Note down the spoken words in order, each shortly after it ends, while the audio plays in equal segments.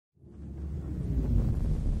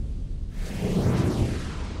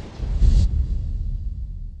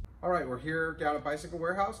right, we're here down at Bicycle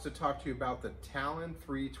Warehouse to talk to you about the Talon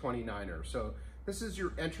 329er. So this is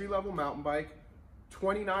your entry-level mountain bike.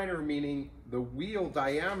 29er meaning the wheel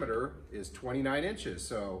diameter is 29 inches.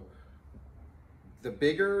 So the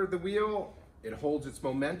bigger the wheel, it holds its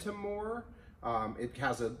momentum more. It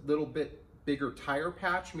has a little bit bigger tire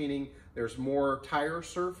patch, meaning there's more tire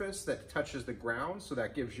surface that touches the ground, so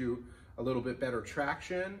that gives you a little bit better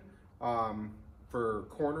traction for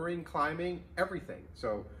cornering, climbing, everything.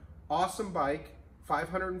 So awesome bike,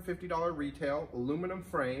 $550 retail, aluminum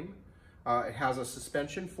frame. It has a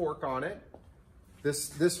suspension fork on it.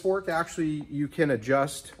 This fork actually you can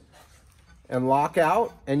adjust and lock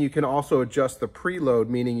out, and you can also adjust the preload,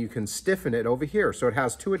 meaning you can stiffen it over here. So it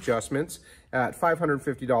has two adjustments at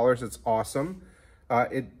 $550. It's awesome.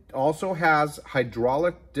 It also has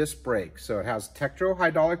hydraulic disc brakes. So it has Tektro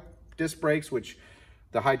hydraulic disc brakes, which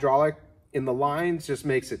the hydraulic in the lines just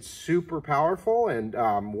makes it super powerful, and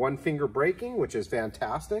one finger braking, which is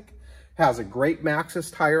fantastic. Has a great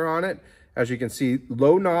Maxxis tire on it. As you can see,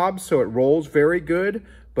 low knobs, so it rolls very good,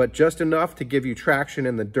 but just enough to give you traction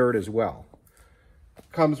in the dirt as well.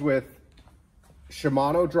 Comes with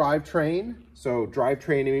Shimano drivetrain. So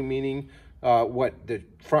drivetrain meaning what the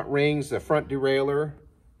front rings, the front derailleur.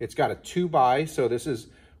 It's got a 2x, so this is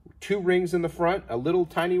 2 rings in the front, a little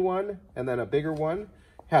tiny one, and then a bigger one.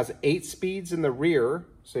 Has 8 speeds in the rear,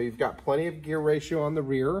 so you've got plenty of gear ratio on the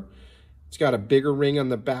rear. It's got a bigger ring on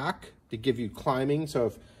the back to give you climbing, so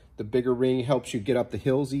if the bigger ring helps you get up the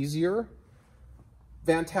hills easier.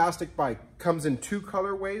 Fantastic bike. Comes in 2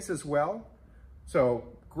 colorways as well. So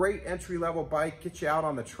great entry-level bike, get you out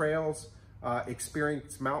on the trails,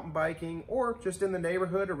 experience mountain biking, or just in the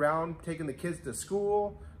neighborhood around taking the kids to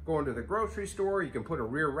school, going to the grocery store. You can put a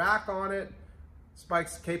rear rack on it. This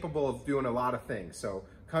bike's capable of doing a lot of things. So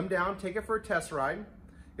come down, take it for a test ride.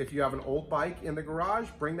 If you have an old bike in the garage,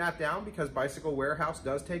 bring that down, because Bicycle Warehouse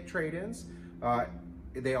does take trade-ins.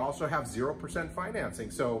 They also have 0%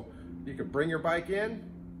 financing. So you can bring your bike in,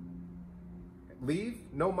 leave,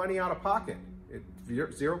 no money out of pocket.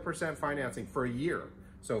 0% financing for a year.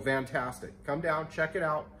 So fantastic. Come down, check it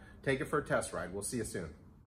out, take it for a test ride. We'll see you soon.